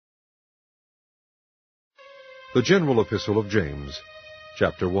The General Epistle of James,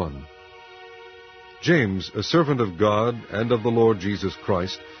 Chapter 1. James, a servant of God and of the Lord Jesus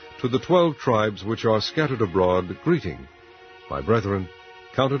Christ, to the 12 tribes which are scattered abroad, greeting. My brethren,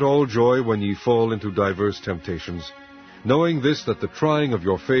 count it all joy when ye fall into divers temptations, knowing this, that the trying of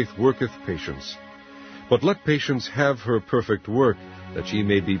your faith worketh patience. But let patience have her perfect work, that ye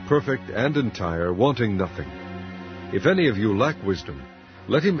may be perfect and entire, wanting nothing. If any of you lack wisdom,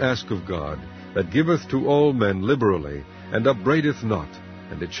 let him ask of God, that giveth to all men liberally, and upbraideth not,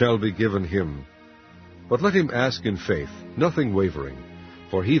 and it shall be given him. But let him ask in faith, nothing wavering.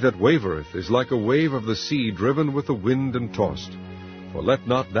 For he that wavereth is like a wave of the sea, driven with the wind and tossed. For let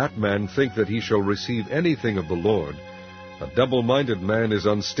not that man think that he shall receive anything of the Lord. A double-minded man is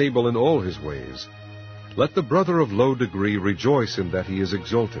unstable in all his ways. Let the brother of low degree rejoice in that he is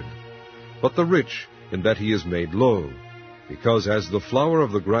exalted, but the rich in that he is made low, because as the flower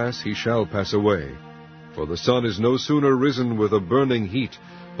of the grass he shall pass away. For the sun is no sooner risen with a burning heat,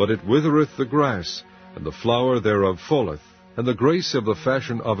 but it withereth the grass, and the flower thereof falleth, and the grace of the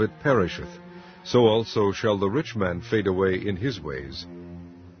fashion of it perisheth. So also shall the rich man fade away in his ways.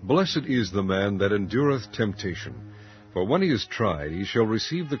 Blessed is the man that endureth temptation, for when he is tried he shall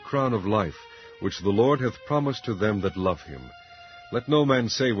receive the crown of life, which the Lord hath promised to them that love him. Let no man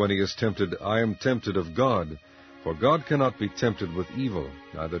say when he is tempted, I am tempted of God. For God cannot be tempted with evil,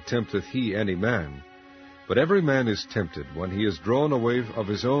 neither tempteth he any man. But every man is tempted when he is drawn away of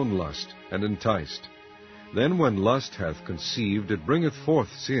his own lust, and enticed. Then when lust hath conceived, it bringeth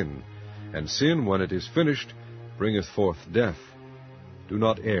forth sin, and sin, when it is finished, bringeth forth death. Do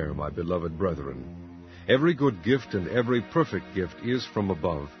not err, my beloved brethren. Every good gift and every perfect gift is from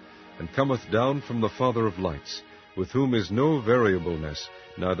above, and cometh down from the Father of lights, with whom is no variableness,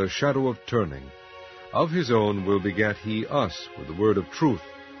 neither shadow of turning. Of his own will begat he us with the word of truth,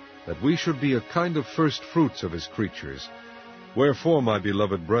 that we should be a kind of first fruits of his creatures. Wherefore, my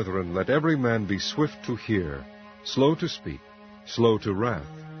beloved brethren, let every man be swift to hear, slow to speak, slow to wrath.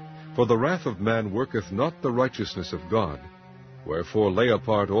 For the wrath of man worketh not the righteousness of God. Wherefore lay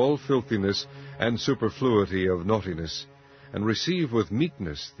apart all filthiness and superfluity of naughtiness, and receive with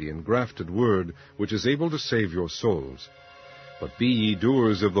meekness the engrafted word, which is able to save your souls. But be ye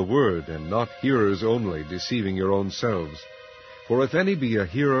doers of the word, and not hearers only, deceiving your own selves. For if any be a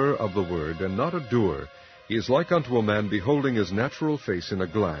hearer of the word, and not a doer, he is like unto a man beholding his natural face in a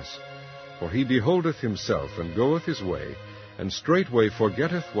glass. For he beholdeth himself, and goeth his way, and straightway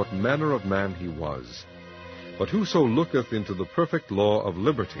forgetteth what manner of man he was. But whoso looketh into the perfect law of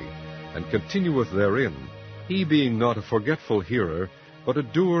liberty, and continueth therein, he being not a forgetful hearer, but a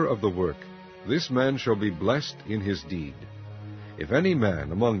doer of the work, this man shall be blessed in his deed. If any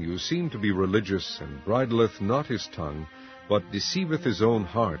man among you seem to be religious, and bridleth not his tongue, but deceiveth his own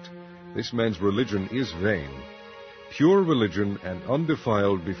heart, this man's religion is vain. Pure religion and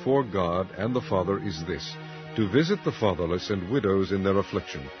undefiled before God and the Father is this, to visit the fatherless and widows in their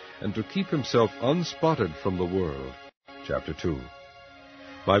affliction, and to keep himself unspotted from the world. Chapter 2.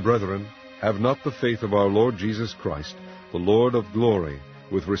 My brethren, have not the faith of our Lord Jesus Christ, the Lord of glory,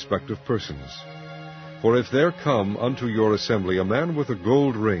 with respect of persons. For if there come unto your assembly a man with a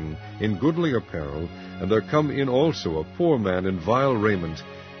gold ring, in goodly apparel, and there come in also a poor man in vile raiment,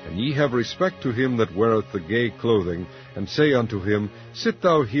 and ye have respect to him that weareth the gay clothing, and say unto him, Sit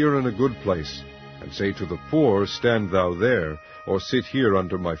thou here in a good place, and say to the poor, Stand thou there, or sit here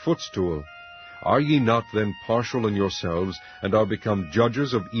under my footstool, are ye not then partial in yourselves, and are become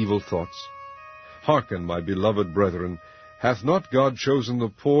judges of evil thoughts? Hearken, my beloved brethren, hath not God chosen the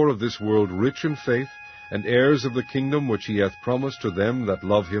poor of this world rich in faith, and heirs of the kingdom which he hath promised to them that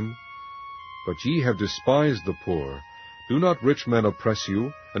love him? But ye have despised the poor. Do not rich men oppress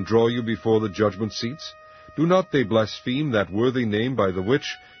you, and draw you before the judgment seats? Do not they blaspheme that worthy name by the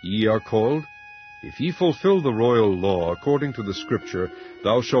which ye are called? If ye fulfill the royal law according to the Scripture,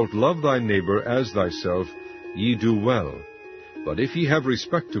 Thou shalt love thy neighbor as thyself, ye do well. But if ye have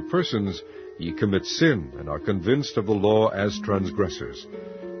respect to persons, ye commit sin, and are convinced of the law as transgressors.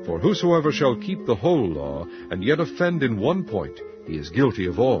 For whosoever shall keep the whole law, and yet offend in one point, he is guilty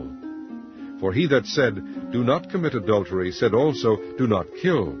of all. For he that said, Do not commit adultery, said also, Do not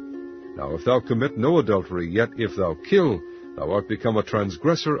kill. Now if thou commit no adultery, yet if thou kill, thou art become a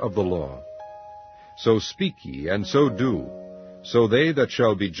transgressor of the law. So speak ye, and so do, so they that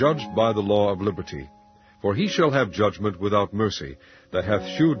shall be judged by the law of liberty. For he shall have judgment without mercy, that hath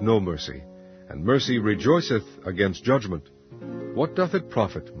shewed no mercy, and mercy rejoiceth against judgment. What doth it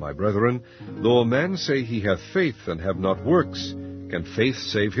profit, my brethren, though a man say he hath faith and have not works? Can faith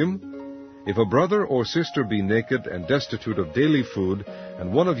save him? If a brother or sister be naked and destitute of daily food,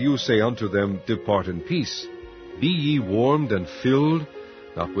 and one of you say unto them, Depart in peace, Be ye warmed and filled,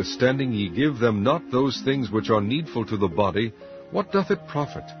 notwithstanding ye give them not those things which are needful to the body, what doth it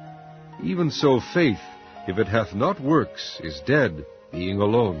profit? Even so faith, if it hath not works, is dead, being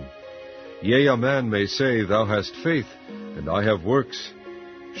alone. Yea, a man may say, Thou hast faith, and I have works.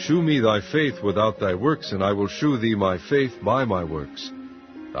 Shew me thy faith without thy works, and I will shew thee my faith by my works.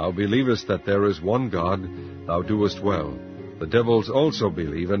 Thou believest that there is one God, thou doest well. The devils also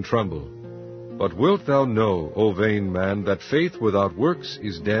believe and tremble. But wilt thou know, O vain man, that faith without works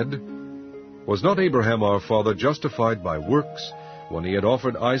is dead? Was not Abraham our father justified by works, when he had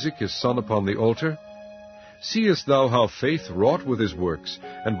offered Isaac his son upon the altar? Seest thou how faith wrought with his works,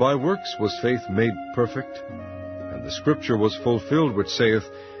 and by works was faith made perfect? And the scripture was fulfilled which saith,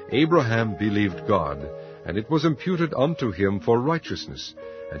 Abraham believed God, and it was imputed unto him for righteousness,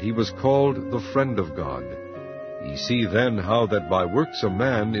 and he was called the friend of God. Ye see then how that by works a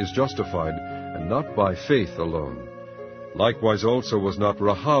man is justified, and not by faith alone. Likewise also was not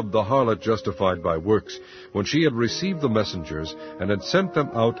Rahab the harlot justified by works, when she had received the messengers, and had sent them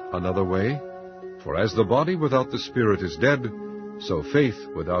out another way? For as the body without the spirit is dead, so faith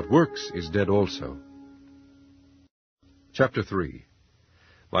without works is dead also. Chapter 3.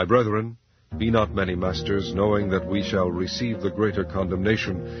 My brethren, be not many masters, knowing that we shall receive the greater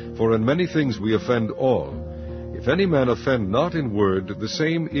condemnation, for in many things we offend all. If any man offend not in word, the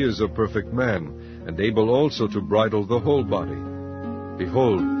same is a perfect man, and able also to bridle the whole body.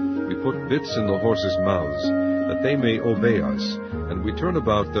 Behold, we put bits in the horses' mouths, that they may obey us, and we turn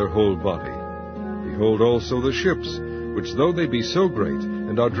about their whole body. Behold also the ships, which though they be so great,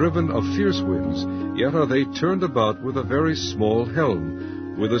 and are driven of fierce winds, yet are they turned about with a very small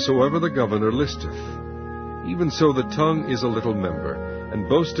helm, whithersoever the governor listeth. Even so the tongue is a little member, and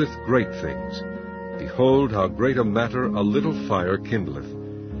boasteth great things. Behold, how great a matter a little fire kindleth.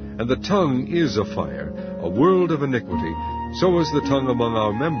 And the tongue is a fire, a world of iniquity. So is the tongue among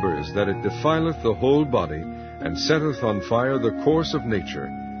our members, that it defileth the whole body, and setteth on fire the course of nature,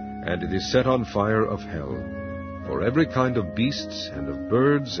 and it is set on fire of hell. For every kind of beasts, and of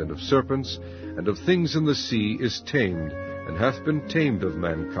birds, and of serpents, and of things in the sea is tamed, and hath been tamed of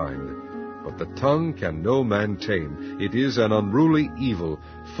mankind. But the tongue can no man tame. It is an unruly evil,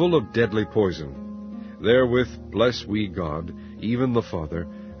 full of deadly poison. Therewith bless we God, even the Father,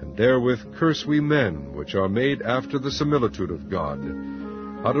 and therewith curse we men, which are made after the similitude of God.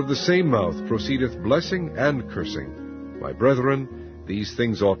 Out of the same mouth proceedeth blessing and cursing. My brethren, these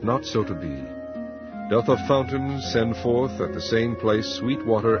things ought not so to be. Doth a fountain send forth at the same place sweet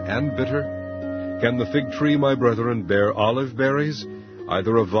water and bitter? Can the fig tree, my brethren, bear olive berries,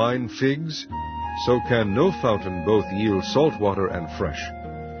 either a vine figs? So can no fountain both yield salt water and fresh.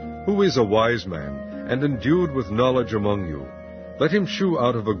 Who is a wise man, and endued with knowledge among you? Let him shew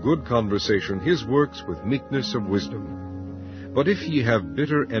out of a good conversation his works with meekness of wisdom. But if ye have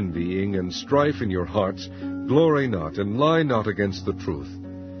bitter envying and strife in your hearts, glory not, and lie not against the truth.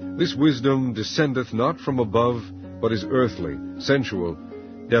 This wisdom descendeth not from above, but is earthly, sensual,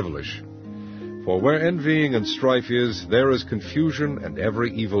 devilish. For where envying and strife is, there is confusion and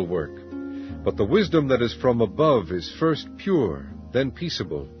every evil work. But the wisdom that is from above is first pure, then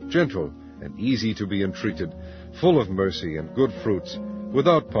peaceable, gentle, and easy to be entreated, full of mercy and good fruits,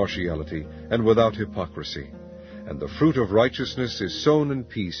 without partiality and without hypocrisy. And the fruit of righteousness is sown in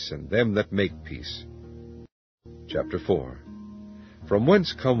peace, and them that make peace. Chapter 4. From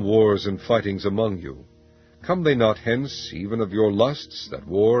whence come wars and fightings among you? Come they not hence, even of your lusts that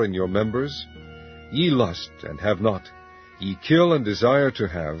war in your members? Ye lust, and have not. Ye kill and desire to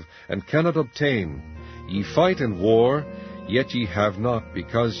have, and cannot obtain. Ye fight and war, yet ye have not,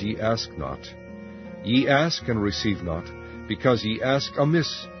 because ye ask not. Ye ask and receive not, because ye ask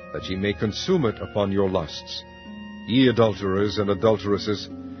amiss, that ye may consume it upon your lusts. Ye adulterers and adulteresses,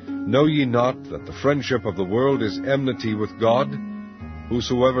 know ye not that the friendship of the world is enmity with God?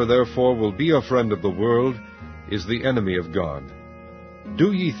 Whosoever therefore will be a friend of the world is the enemy of God.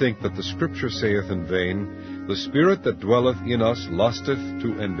 Do ye think that the Scripture saith in vain, The Spirit that dwelleth in us lusteth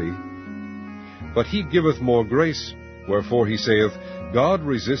to envy? But he giveth more grace, wherefore he saith, God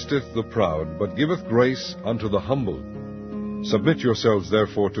resisteth the proud, but giveth grace unto the humble. Submit yourselves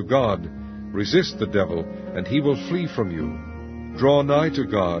therefore to God. Resist the devil, and he will flee from you. Draw nigh to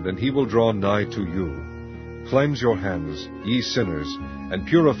God, and he will draw nigh to you. Cleanse your hands, ye sinners, and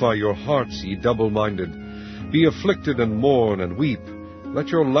purify your hearts, ye double-minded. Be afflicted, and mourn, and weep. Let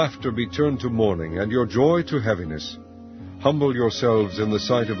your laughter be turned to mourning, and your joy to heaviness. Humble yourselves in the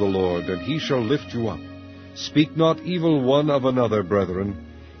sight of the Lord, and he shall lift you up. Speak not evil one of another, brethren.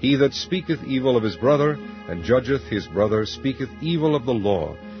 He that speaketh evil of his brother, and judgeth his brother, speaketh evil of the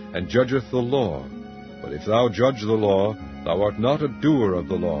law, and judgeth the law. But if thou judge the law, thou art not a doer of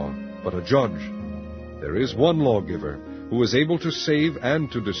the law, but a judge. There is one lawgiver, who is able to save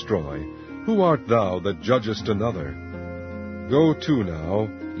and to destroy. Who art thou that judgest another? Go to now,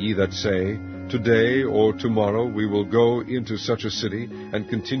 ye that say, Today or tomorrow we will go into such a city, and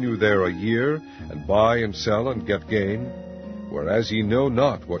continue there a year, and buy and sell, and get gain. Whereas ye know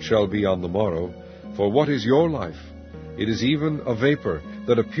not what shall be on the morrow. For what is your life? It is even a vapor,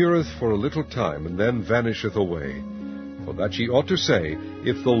 that appeareth for a little time, and then vanisheth away. For that ye ought to say,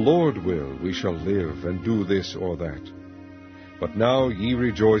 If the Lord will, we shall live, and do this or that. But now ye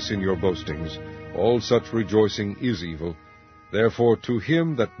rejoice in your boastings. All such rejoicing is evil. Therefore to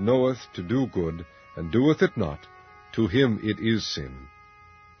him that knoweth to do good, and doeth it not, to him it is sin.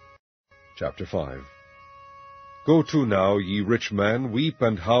 Chapter 5. Go to now, ye rich men, weep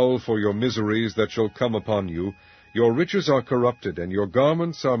and howl for your miseries that shall come upon you. Your riches are corrupted, and your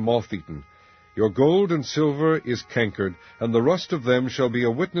garments are moth-eaten. Your gold and silver is cankered, and the rust of them shall be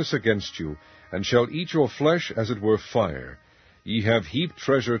a witness against you, and shall eat your flesh as it were fire. Ye have heaped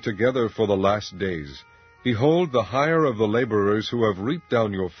treasure together for the last days. Behold, the hire of the laborers who have reaped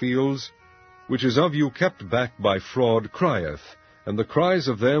down your fields, which is of you kept back by fraud, crieth, and the cries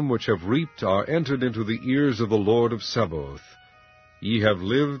of them which have reaped are entered into the ears of the Lord of Sabaoth. Ye have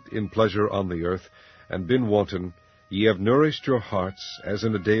lived in pleasure on the earth, and been wanton. Ye have nourished your hearts, as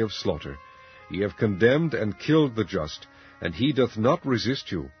in a day of slaughter. Ye have condemned and killed the just, and he doth not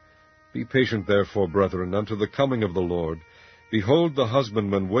resist you. Be patient therefore, brethren, unto the coming of the Lord. Behold, the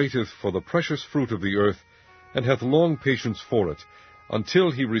husbandman waiteth for the precious fruit of the earth, and hath long patience for it,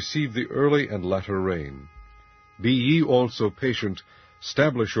 until he receive the early and latter rain. Be ye also patient,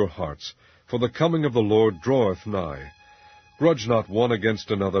 stablish your hearts, for the coming of the Lord draweth nigh. Grudge not one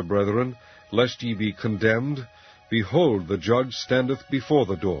against another, brethren, lest ye be condemned. Behold, the judge standeth before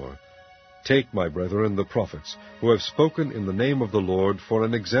the door. Take, my brethren, the prophets, who have spoken in the name of the Lord, for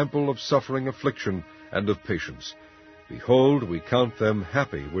an example of suffering affliction and of patience. Behold, we count them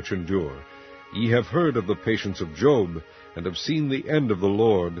happy which endure. Ye have heard of the patience of Job, and have seen the end of the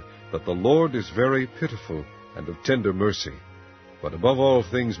Lord, that the Lord is very pitiful, and of tender mercy. But above all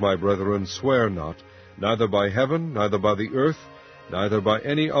things, my brethren, swear not, neither by heaven, neither by the earth, neither by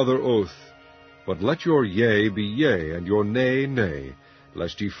any other oath. But let your yea be yea, and your nay, nay,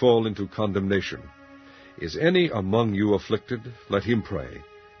 lest ye fall into condemnation. Is any among you afflicted? Let him pray.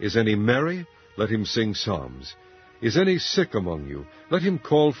 Is any merry? Let him sing psalms. Is any sick among you? Let him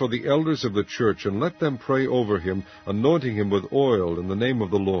call for the elders of the church, and let them pray over him, anointing him with oil in the name of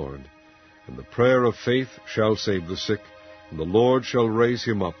the Lord. And the prayer of faith shall save the sick, and the Lord shall raise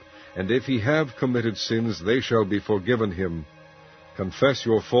him up. And if he have committed sins, they shall be forgiven him. Confess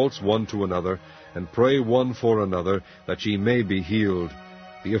your faults one to another, and pray one for another, that ye may be healed.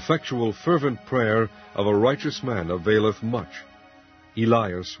 The effectual fervent prayer of a righteous man availeth much.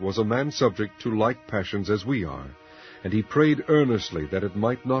 Elias was a man subject to like passions as we are, and he prayed earnestly that it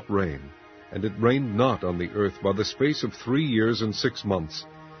might not rain. And it rained not on the earth by the space of 3 years and 6 months.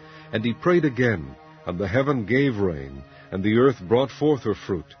 And he prayed again, and the heaven gave rain, and the earth brought forth her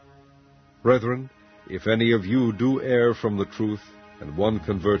fruit. Brethren, if any of you do err from the truth, and one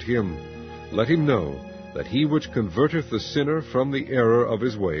convert him, let him know that he which converteth the sinner from the error of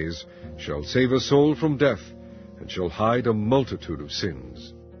his ways shall save a soul from death, and shall hide a multitude of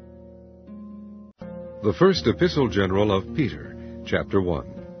sins. The First Epistle General of Peter, Chapter 1.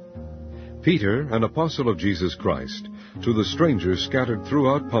 Peter, an apostle of Jesus Christ, to the strangers scattered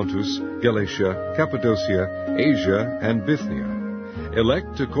throughout Pontus, Galatia, Cappadocia, Asia, and Bithynia,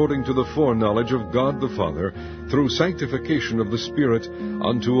 elect according to the foreknowledge of God the Father, through sanctification of the Spirit,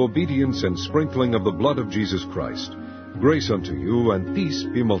 unto obedience and sprinkling of the blood of Jesus Christ. Grace unto you, and peace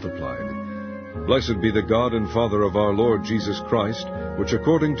be multiplied. Blessed be the God and Father of our Lord Jesus Christ, which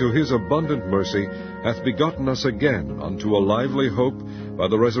according to his abundant mercy hath begotten us again unto a lively hope by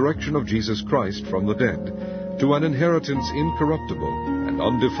the resurrection of Jesus Christ from the dead, to an inheritance incorruptible and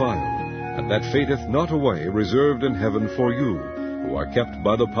undefiled, and that fadeth not away, reserved in heaven for you, who are kept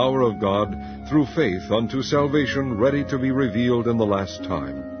by the power of God through faith unto salvation, ready to be revealed in the last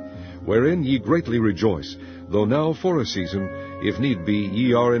time. Wherein ye greatly rejoice, though now for a season, if need be,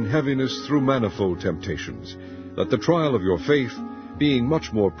 ye are in heaviness through manifold temptations, that the trial of your faith, being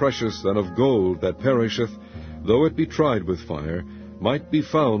much more precious than of gold that perisheth, though it be tried with fire, might be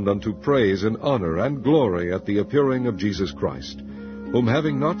found unto praise and honor and glory at the appearing of Jesus Christ, whom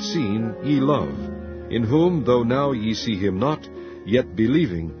having not seen ye love, in whom, though now ye see him not, yet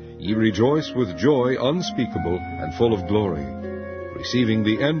believing, ye rejoice with joy unspeakable and full of glory, receiving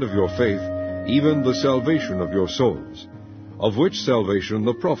the end of your faith, even the salvation of your souls. of which salvation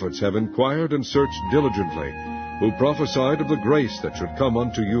the prophets have inquired and searched diligently, who prophesied of the grace that should come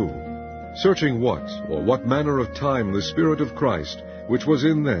unto you, searching what, or what manner of time the Spirit of Christ, which was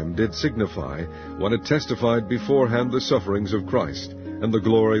in them, did signify, when it testified beforehand the sufferings of Christ, and the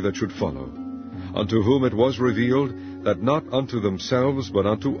glory that should follow. Unto whom it was revealed, that not unto themselves, but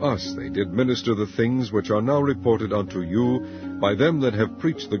unto us they did minister the things which are now reported unto you, by them that have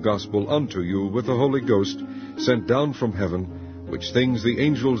preached the gospel unto you with the Holy Ghost, sent down from heaven, which things the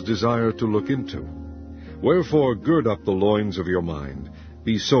angels desire to look into. Wherefore gird up the loins of your mind,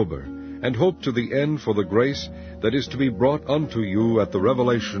 be sober, and hope to the end for the grace that is to be brought unto you at the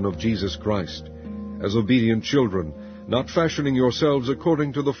revelation of Jesus Christ, as obedient children, not fashioning yourselves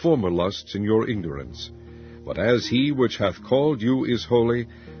according to the former lusts in your ignorance. But as he which hath called you is holy,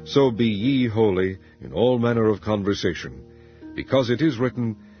 so be ye holy in all manner of conversation. Because it is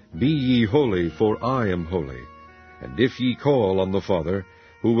written, Be ye holy, for I am holy. And if ye call on the Father,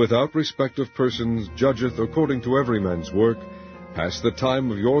 who without respect of persons judgeth according to every man's work, pass the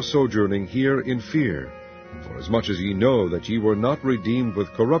time of your sojourning here in fear, forasmuch as ye know that ye were not redeemed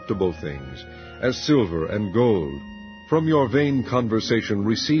with corruptible things, as silver and gold, from your vain conversation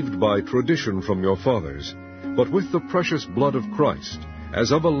received by tradition from your fathers, but with the precious blood of Christ,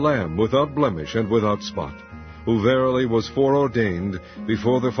 as of a lamb without blemish and without spot, who verily was foreordained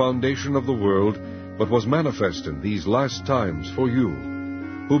before the foundation of the world, but was manifest in these last times for you,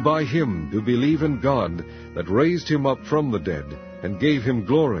 who by him do believe in God, that raised him up from the dead, and gave him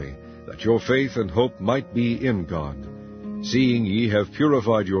glory, that your faith and hope might be in God. Seeing ye have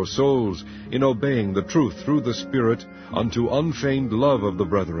purified your souls in obeying the truth through the Spirit unto unfeigned love of the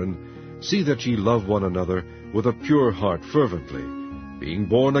brethren, see that ye love one another with a pure heart fervently, being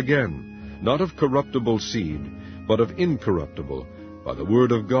born again, not of corruptible seed, but of incorruptible, by the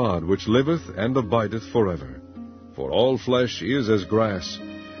word of God, which liveth and abideth forever. For all flesh is as grass,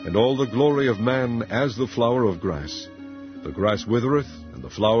 and all the glory of man as the flower of grass. The grass withereth, and the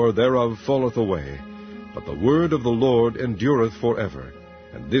flower thereof falleth away, but the word of the Lord endureth forever.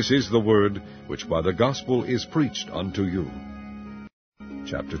 And this is the word which by the gospel is preached unto you.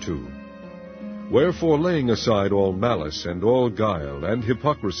 Chapter 2. Wherefore, laying aside all malice, and all guile, and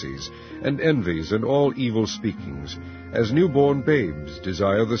hypocrisies, and envies, and all evil speakings, as newborn babes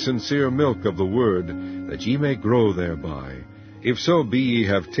desire the sincere milk of the word, that ye may grow thereby, if so be ye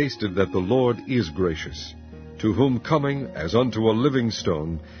have tasted that the Lord is gracious, to whom coming as unto a living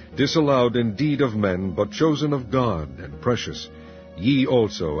stone, disallowed indeed of men, but chosen of God, and precious, ye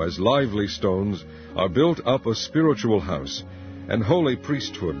also, as lively stones, are built up a spiritual house, and holy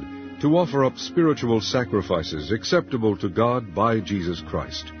priesthood, to offer up spiritual sacrifices acceptable to God by Jesus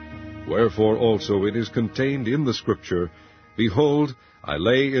Christ. Wherefore also it is contained in the Scripture, Behold, I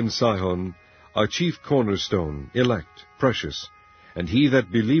lay in Sion a chief cornerstone, elect, precious, and he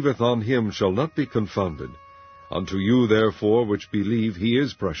that believeth on him shall not be confounded. Unto you therefore which believe he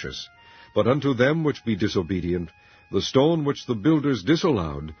is precious, but unto them which be disobedient, the stone which the builders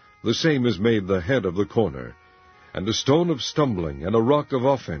disallowed, the same is made the head of the corner, and a stone of stumbling, and a rock of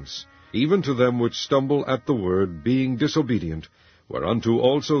offense, even to them which stumble at the word, being disobedient, whereunto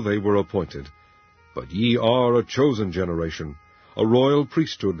also they were appointed. But ye are a chosen generation, a royal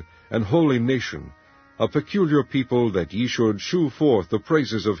priesthood, and holy nation, a peculiar people, that ye should shew forth the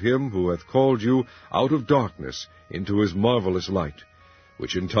praises of him who hath called you out of darkness into his marvelous light,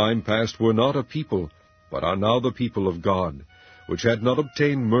 which in time past were not a people, but are now the people of God, which had not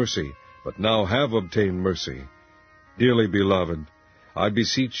obtained mercy, but now have obtained mercy. Dearly beloved, I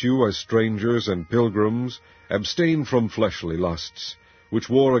beseech you, as strangers and pilgrims, abstain from fleshly lusts, which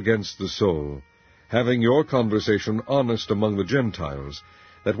war against the soul, having your conversation honest among the Gentiles,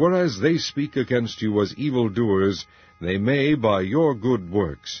 that whereas they speak against you as evildoers, they may, by your good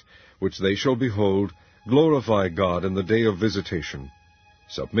works, which they shall behold, glorify God in the day of visitation.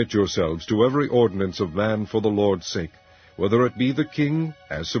 Submit yourselves to every ordinance of man for the Lord's sake, whether it be the king,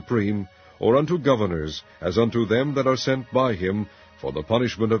 as supreme, or unto governors, as unto them that are sent by him, for the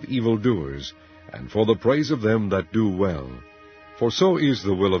punishment of evildoers, and for the praise of them that do well. For so is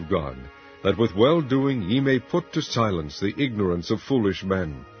the will of God, that with well-doing ye may put to silence the ignorance of foolish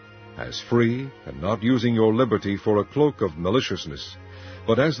men, as free, and not using your liberty for a cloak of maliciousness,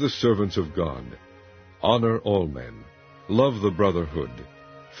 but as the servants of God. Honor all men, love the brotherhood,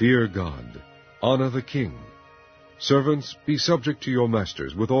 fear God, honor the king. Servants, be subject to your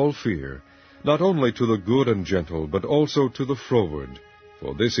masters with all fear, not only to the good and gentle, but also to the froward.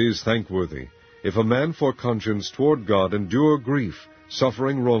 For this is thankworthy, if a man for conscience toward God endure grief,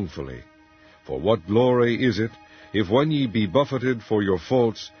 suffering wrongfully. For what glory is it, if when ye be buffeted for your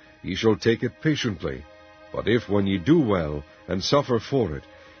faults, ye shall take it patiently? But if when ye do well, and suffer for it,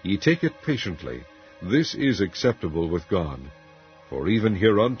 ye take it patiently, this is acceptable with God. For even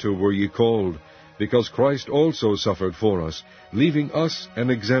hereunto were ye called, because Christ also suffered for us, leaving us an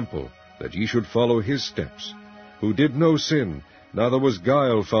example, that ye should follow his steps, who did no sin, neither was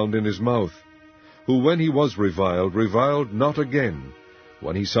guile found in his mouth, who when he was reviled, reviled not again.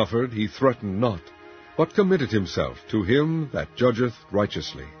 When he suffered, he threatened not, but committed himself to him that judgeth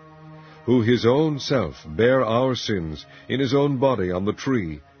righteously, who his own self bare our sins in his own body on the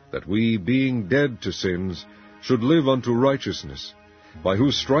tree, that we, being dead to sins, should live unto righteousness, by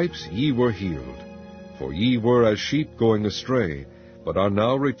whose stripes ye were healed. For ye were as sheep going astray, but are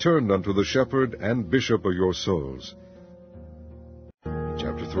now returned unto the shepherd and bishop of your souls.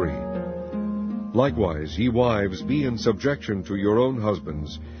 Chapter 3. Likewise, ye wives, be in subjection to your own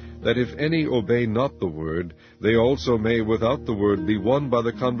husbands, that if any obey not the word, they also may without the word be won by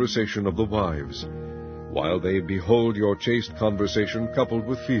the conversation of the wives, while they behold your chaste conversation coupled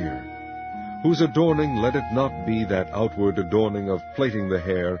with fear, whose adorning let it not be that outward adorning of plaiting the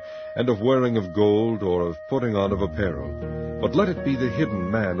hair, and of wearing of gold, or of putting on of apparel, but let it be the hidden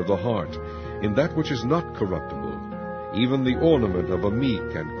man of the heart, in that which is not corruptible, even the ornament of a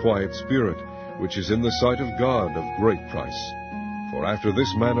meek and quiet spirit, which is in the sight of God of great price. For after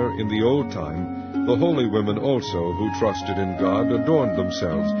this manner in the old time the holy women also, who trusted in God, adorned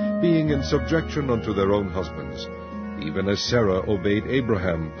themselves, being in subjection unto their own husbands, even as Sarah obeyed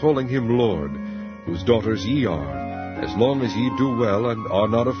Abraham, calling him Lord, whose daughters ye are, as long as ye do well, and are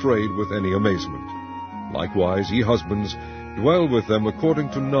not afraid with any amazement. Likewise, ye husbands, dwell with them according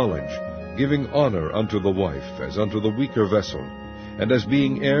to knowledge, giving honor unto the wife, as unto the weaker vessel, and as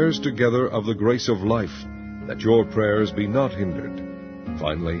being heirs together of the grace of life, that your prayers be not hindered.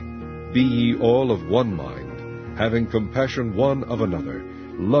 Finally, be ye all of one mind, having compassion one of another,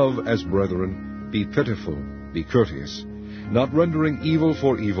 love as brethren, be pitiful, be courteous, not rendering evil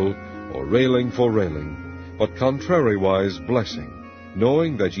for evil, or railing for railing, but contrariwise blessing,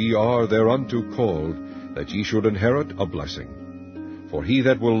 knowing that ye are thereunto called, that ye should inherit a blessing. For he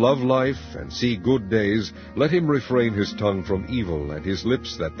that will love life, and see good days, let him refrain his tongue from evil, and his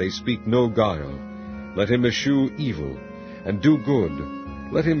lips that they speak no guile. Let him eschew evil, and do good.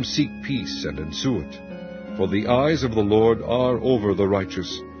 Let him seek peace, and ensue it. For the eyes of the Lord are over the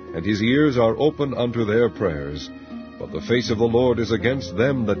righteous, and his ears are open unto their prayers. But the face of the Lord is against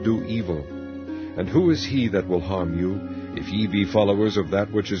them that do evil. And who is he that will harm you, if ye be followers of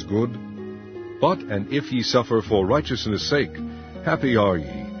that which is good? But and if ye suffer for righteousness' sake, happy are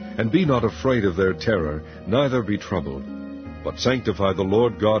ye, and be not afraid of their terror, neither be troubled. But sanctify the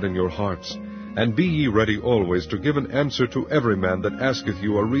Lord God in your hearts, and be ye ready always to give an answer to every man that asketh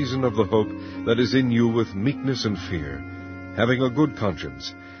you a reason of the hope that is in you with meekness and fear, having a good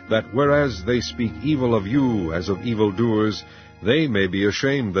conscience, that whereas they speak evil of you as of evildoers, they may be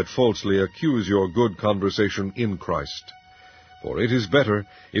ashamed that falsely accuse your good conversation in Christ. For it is better,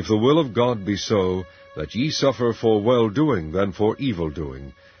 if the will of God be so, that ye suffer for well-doing than for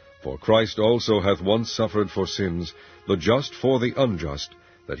evil-doing. For Christ also hath once suffered for sins, the just for the unjust,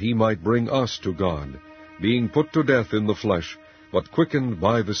 that he might bring us to God, being put to death in the flesh, but quickened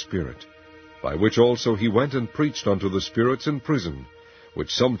by the Spirit, by which also he went and preached unto the spirits in prison,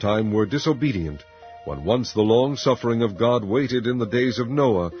 which sometime were disobedient, when once the long-suffering of God waited in the days of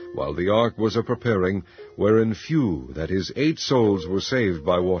Noah, while the ark was a-preparing, wherein few, that is, 8 souls, were saved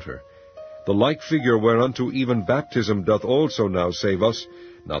by water. The like figure whereunto even baptism doth also now save us,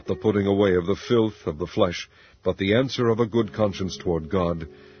 not the putting away of the filth of the flesh, but the answer of a good conscience toward God,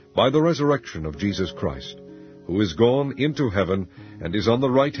 by the resurrection of Jesus Christ, who is gone into heaven, and is on the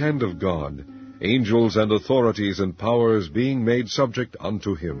right hand of God, angels and authorities and powers being made subject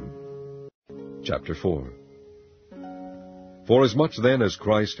unto him. Chapter 4. Forasmuch then as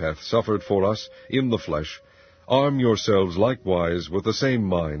Christ hath suffered for us in the flesh, arm yourselves likewise with the same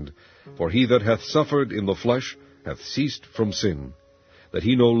mind, for he that hath suffered in the flesh hath ceased from sin, that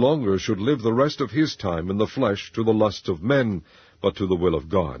he no longer should live the rest of his time in the flesh to the lusts of men, but to the will of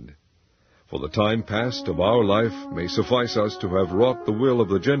God. For the time past of our life may suffice us to have wrought the will of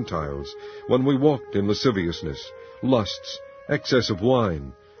the Gentiles, when we walked in lasciviousness, lusts, excess of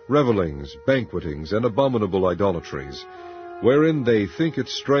wine, revellings, banquetings, and abominable idolatries, wherein they think it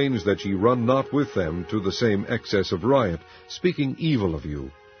strange that ye run not with them to the same excess of riot, speaking evil of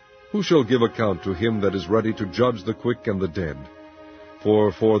you. Who shall give account to him that is ready to judge the quick and the dead?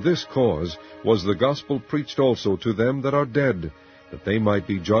 For this cause was the gospel preached also to them that are dead, that they might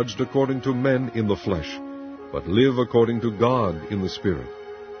be judged according to men in the flesh, but live according to God in the Spirit.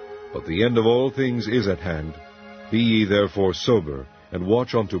 But the end of all things is at hand. Be ye therefore sober, and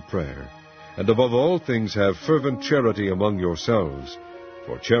watch unto prayer. And above all things have fervent charity among yourselves,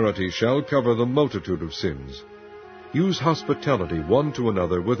 for charity shall cover the multitude of sins. Use hospitality one to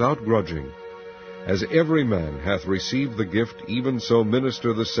another without grudging. As every man hath received the gift, even so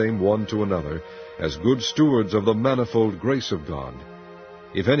minister the same one to another, as good stewards of the manifold grace of God.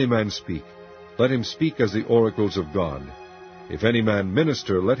 If any man speak, let him speak as the oracles of God. If any man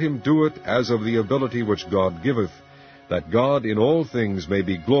minister, let him do it as of the ability which God giveth, that God in all things may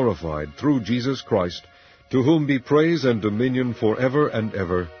be glorified through Jesus Christ, to whom be praise and dominion forever and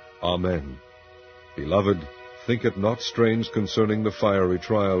ever. Amen. Beloved, think it not strange concerning the fiery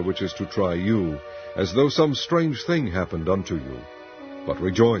trial which is to try you, as though some strange thing happened unto you. But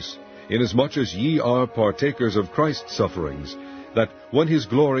rejoice, inasmuch as ye are partakers of Christ's sufferings, that when his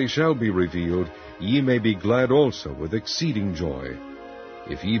glory shall be revealed, ye may be glad also with exceeding joy.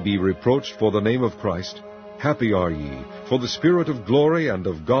 If ye be reproached for the name of Christ, happy are ye, for the Spirit of glory and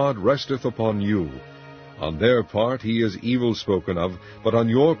of God resteth upon you. On their part he is evil spoken of, but on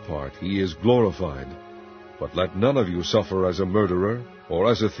your part he is glorified. But let none of you suffer as a murderer, or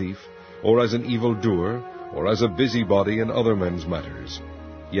as a thief, or as an evildoer, or as a busybody in other men's matters.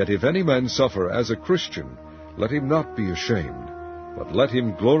 Yet if any man suffer as a Christian, let him not be ashamed, but let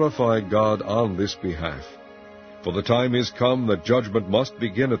him glorify God on this behalf. For the time is come that judgment must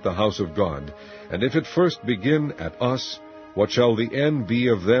begin at the house of God, and if it first begin at us, what shall the end be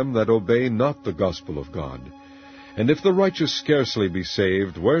of them that obey not the gospel of God? And if the righteous scarcely be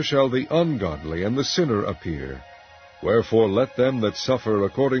saved, where shall the ungodly and the sinner appear? Wherefore let them that suffer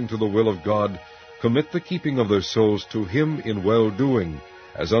according to the will of God commit the keeping of their souls to him in well-doing,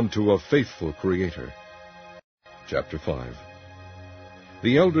 as unto a faithful Creator. Chapter 5.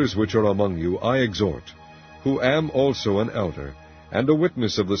 The elders which are among you I exhort, who am also an elder, and a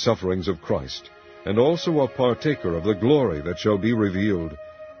witness of the sufferings of Christ, and also a partaker of the glory that shall be revealed.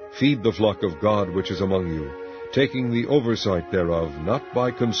 Feed the flock of God which is among you, taking the oversight thereof, not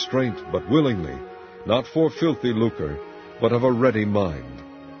by constraint, but willingly, not for filthy lucre, but of a ready mind,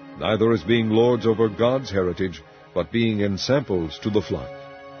 neither as being lords over God's heritage, but being ensamples to the flock.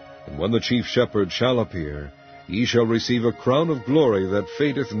 And when the chief shepherd shall appear, ye shall receive a crown of glory that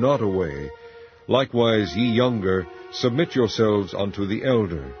fadeth not away. Likewise, ye younger, submit yourselves unto the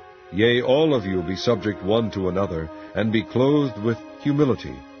elder. Yea, all of you be subject one to another, and be clothed with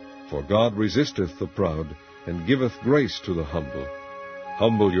humility. For God resisteth the proud, and giveth grace to the humble.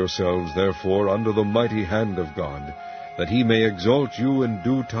 Humble yourselves, therefore, under the mighty hand of God, that he may exalt you in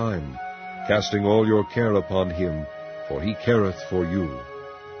due time, casting all your care upon him, for he careth for you.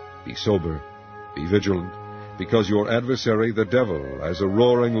 Be sober, be vigilant, because your adversary the devil, as a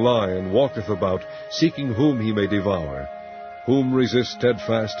roaring lion, walketh about, seeking whom he may devour. Whom resist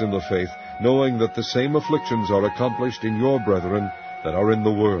steadfast in the faith, knowing that the same afflictions are accomplished in your brethren that are in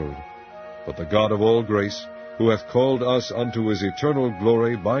the world. But the God of all grace, who hath called us unto his eternal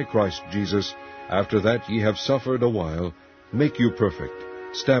glory by Christ Jesus, after that ye have suffered a while, make you perfect,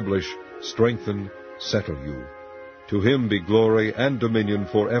 establish, strengthen, settle you. To him be glory and dominion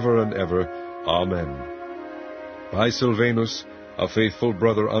forever and ever. Amen. By Silvanus, a faithful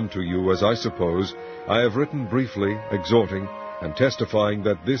brother unto you, as I suppose, I have written briefly, exhorting, and testifying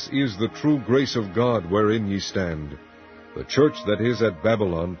that this is the true grace of God wherein ye stand. The church that is at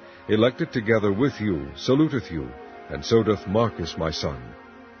Babylon, elected together with you, saluteth you, and so doth Marcus my son.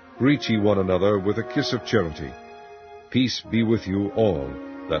 Greet ye one another with a kiss of charity. Peace be with you all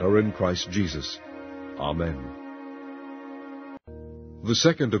that are in Christ Jesus. Amen. The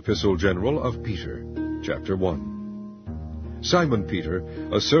second epistle general of Peter, chapter 1. Simon Peter,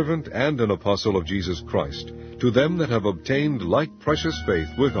 a servant and an apostle of Jesus Christ, to them that have obtained like precious faith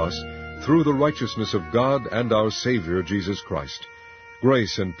with us, through the righteousness of God and our Savior Jesus Christ.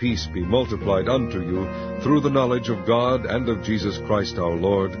 Grace and peace be multiplied unto you through the knowledge of God and of Jesus Christ our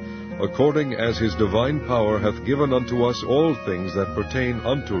Lord, according as his divine power hath given unto us all things that pertain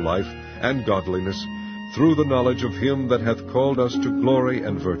unto life and godliness, through the knowledge of him that hath called us to glory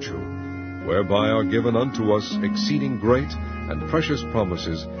and virtue, whereby are given unto us exceeding great and precious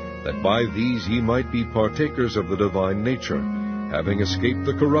promises, that by these ye might be partakers of the divine nature, having escaped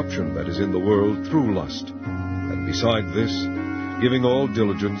the corruption that is in the world through lust. And beside this, giving all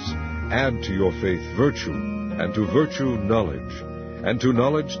diligence, add to your faith virtue, and to virtue knowledge, and to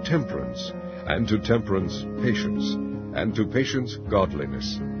knowledge temperance, and to temperance patience, and to patience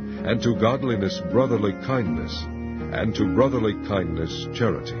godliness, and to godliness brotherly kindness, and to brotherly kindness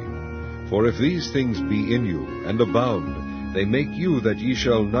charity. For if these things be in you, and abound, they make you that ye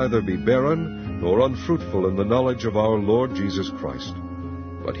shall neither be barren, nor unfruitful in the knowledge of our Lord Jesus Christ.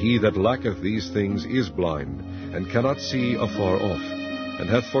 But he that lacketh these things is blind, and cannot see afar off, and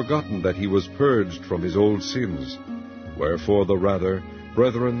hath forgotten that he was purged from his old sins. Wherefore the rather,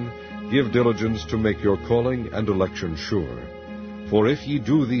 brethren, give diligence to make your calling and election sure. For if ye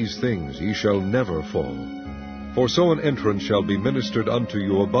do these things, ye shall never fall. For so an entrance shall be ministered unto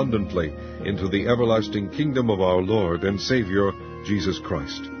you abundantly into the everlasting kingdom of our Lord and Saviour Jesus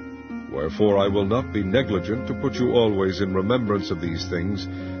Christ. Wherefore I will not be negligent to put you always in remembrance of these things,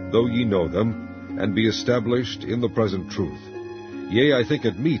 though ye know them, and be established in the present truth. Yea, I think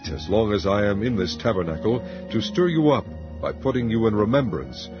it meet, as long as I am in this tabernacle, to stir you up by putting you in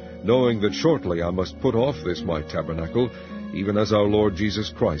remembrance, knowing that shortly I must put off this my tabernacle, even as our Lord Jesus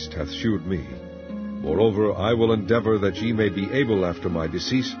Christ hath shewed me. Moreover, I will endeavour that ye may be able after my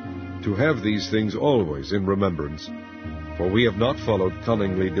decease to have these things always in remembrance. For we have not followed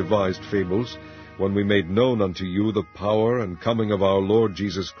cunningly devised fables, when we made known unto you the power and coming of our Lord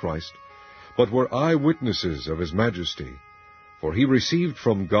Jesus Christ, but were eye-witnesses of his majesty. For he received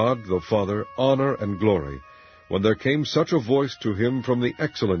from God the Father honor and glory, when there came such a voice to him from the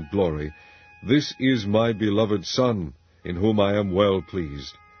excellent glory, This is my beloved Son, in whom I am well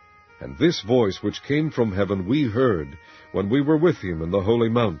pleased. And this voice which came from heaven we heard, when we were with him in the holy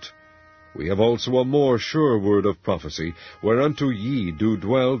mount. We have also a more sure word of prophecy, whereunto ye do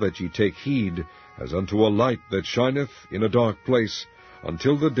dwell, that ye take heed, as unto a light that shineth in a dark place,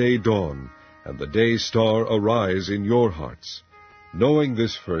 until the day dawn, and the day star arise in your hearts. Knowing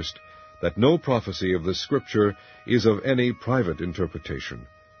this first, that no prophecy of the Scripture is of any private interpretation.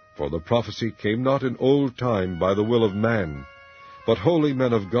 For the prophecy came not in old time by the will of man, but holy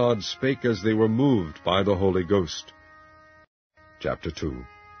men of God spake as they were moved by the Holy Ghost. Chapter 2.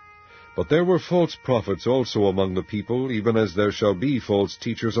 But there were false prophets also among the people, even as there shall be false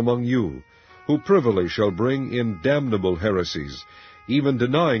teachers among you, who privily shall bring in damnable heresies, even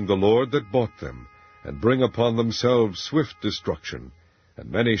denying the Lord that bought them, and bring upon themselves swift destruction.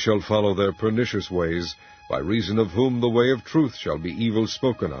 And many shall follow their pernicious ways, by reason of whom the way of truth shall be evil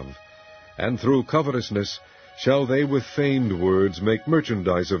spoken of. And through covetousness shall they with feigned words make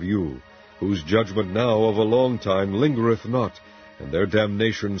merchandise of you, whose judgment now of a long time lingereth not, and their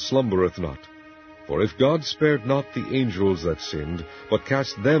damnation slumbereth not. For if God spared not the angels that sinned, but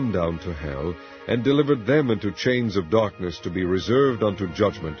cast them down to hell, and delivered them into chains of darkness to be reserved unto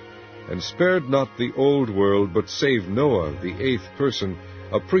judgment, and spared not the old world, but saved Noah, the eighth person,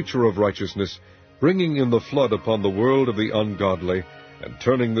 a preacher of righteousness, bringing in the flood upon the world of the ungodly, and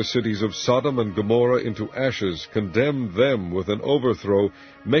turning the cities of Sodom and Gomorrah into ashes, condemned them with an overthrow,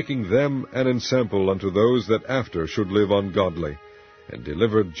 making them an ensample unto those that after should live ungodly, and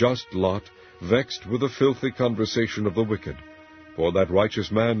delivered just Lot, vexed with the filthy conversation of the wicked. For that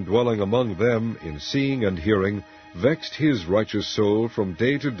righteous man dwelling among them, in seeing and hearing, vexed his righteous soul from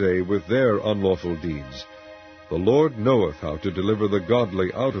day to day with their unlawful deeds. The Lord knoweth how to deliver the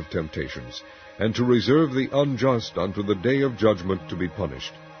godly out of temptations, and to reserve the unjust unto the day of judgment to be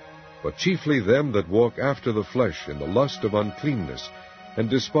punished. But chiefly them that walk after the flesh in the lust of uncleanness, and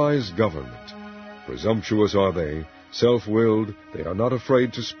despise government. Presumptuous are they, self-willed, they are not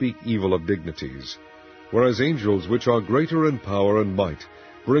afraid to speak evil of dignities. Whereas angels which are greater in power and might,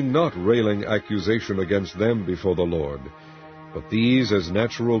 bring not railing accusation against them before the Lord. But these, as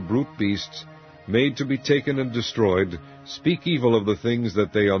natural brute beasts, made to be taken and destroyed, speak evil of the things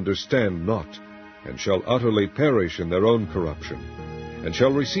that they understand not, and shall utterly perish in their own corruption, and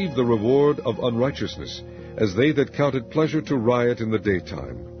shall receive the reward of unrighteousness, as they that count it pleasure to riot in the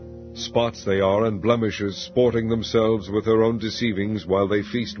daytime. Spots they are and blemishes, sporting themselves with their own deceivings while they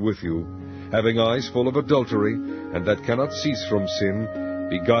feast with you, having eyes full of adultery, and that cannot cease from sin,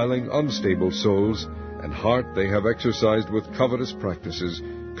 beguiling unstable souls, and heart they have exercised with covetous practices,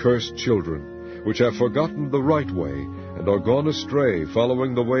 cursed children, which have forgotten the right way, and are gone astray,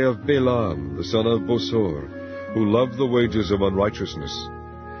 following the way of Balaam, the son of Bosor, who loved the wages of unrighteousness,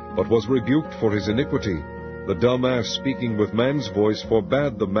 but was rebuked for his iniquity. The dumb ass speaking with man's voice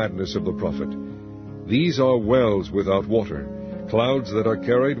forbade the madness of the prophet. These are wells without water, clouds that are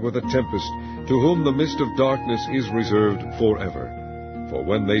carried with a tempest, to whom the mist of darkness is reserved forever. For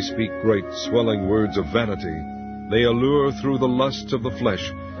when they speak great swelling words of vanity, they allure through the lusts of the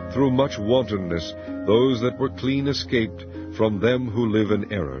flesh, through much wantonness, those that were clean escaped from them who live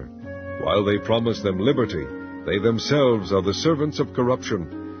in error. While they promise them liberty, they themselves are the servants of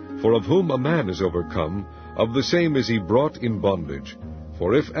corruption. For of whom a man is overcome, of the same is he brought in bondage.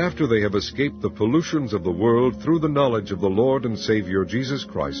 For if after they have escaped the pollutions of the world through the knowledge of the Lord and Saviour Jesus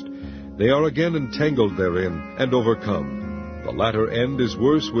Christ, they are again entangled therein, and overcome, the latter end is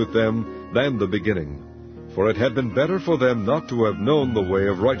worse with them than the beginning. For it had been better for them not to have known the way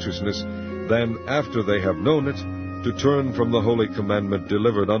of righteousness, than after they have known it, to turn from the holy commandment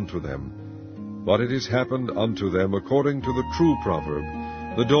delivered unto them. But it is happened unto them according to the true proverb,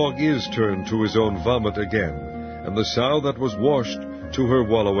 The dog is turned to his own vomit again, and the sow that was washed to her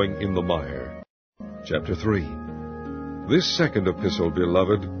wallowing in the mire. Chapter 3. This second epistle,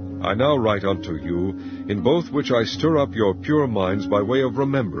 beloved, I now write unto you, in both which I stir up your pure minds by way of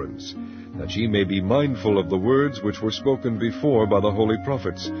remembrance, that ye may be mindful of the words which were spoken before by the holy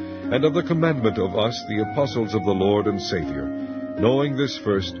prophets, and of the commandment of us, the apostles of the Lord and Savior, knowing this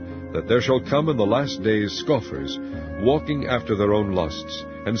first, that there shall come in the last days scoffers, walking after their own lusts,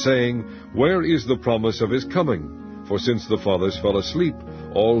 and saying, Where is the promise of his coming? For since the fathers fell asleep,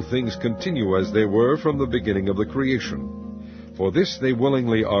 all things continue as they were from the beginning of the creation. For this they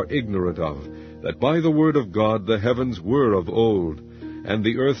willingly are ignorant of, that by the word of God the heavens were of old, and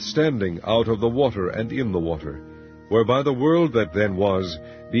the earth standing out of the water and in the water, whereby the world that then was,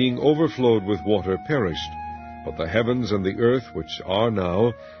 being overflowed with water, perished. But the heavens and the earth which are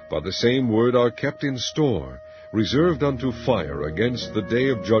now, by the same word are kept in store, reserved unto fire against the day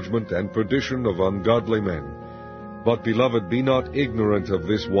of judgment and perdition of ungodly men. But, beloved, be not ignorant of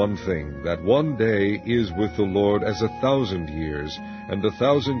this one thing, that one day is with the Lord as 1,000 years, and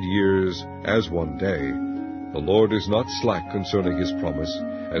 1,000 years as one day. The Lord is not slack concerning his promise,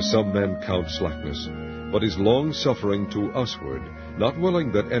 as some men count slackness, but is long-suffering to usward, not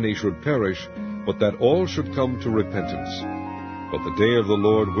willing that any should perish, but that all should come to repentance. But the day of the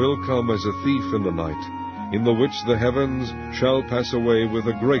Lord will come as a thief in the night, in the which the heavens shall pass away with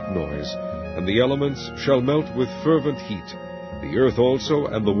a great noise, and the elements shall melt with fervent heat. The earth also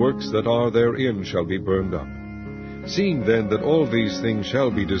and the works that are therein shall be burned up. Seeing then that all these things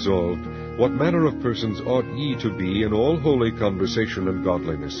shall be dissolved, what manner of persons ought ye to be in all holy conversation and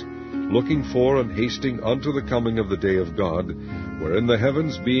godliness, looking for and hasting unto the coming of the day of God, wherein the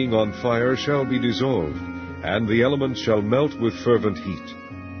heavens being on fire shall be dissolved, and the elements shall melt with fervent heat?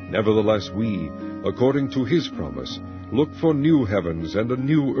 Nevertheless we, according to his promise, look for new heavens and a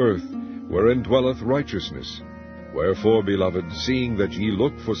new earth, wherein dwelleth righteousness. Wherefore, beloved, seeing that ye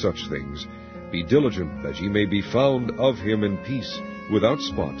look for such things, be diligent that ye may be found of him in peace, without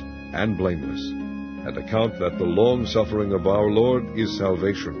spot, and blameless. And account that the long-suffering of our Lord is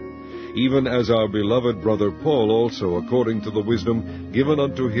salvation, even as our beloved brother Paul also, according to the wisdom given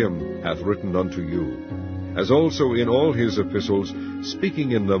unto him, hath written unto you, as also in all his epistles,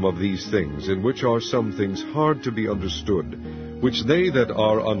 speaking in them of these things, in which are some things hard to be understood, which they that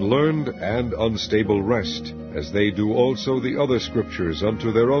are unlearned and unstable wrest, as they do also the other scriptures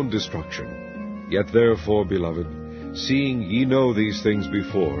unto their own destruction. Yet therefore, beloved, seeing ye know these things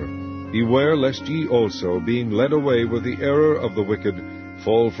before, beware lest ye also, being led away with the error of the wicked,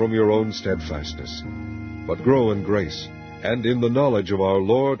 fall from your own steadfastness. But grow in grace, and in the knowledge of our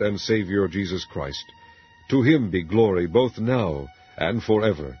Lord and Savior Jesus Christ. To him be glory both now and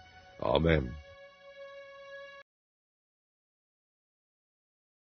forever. Amen.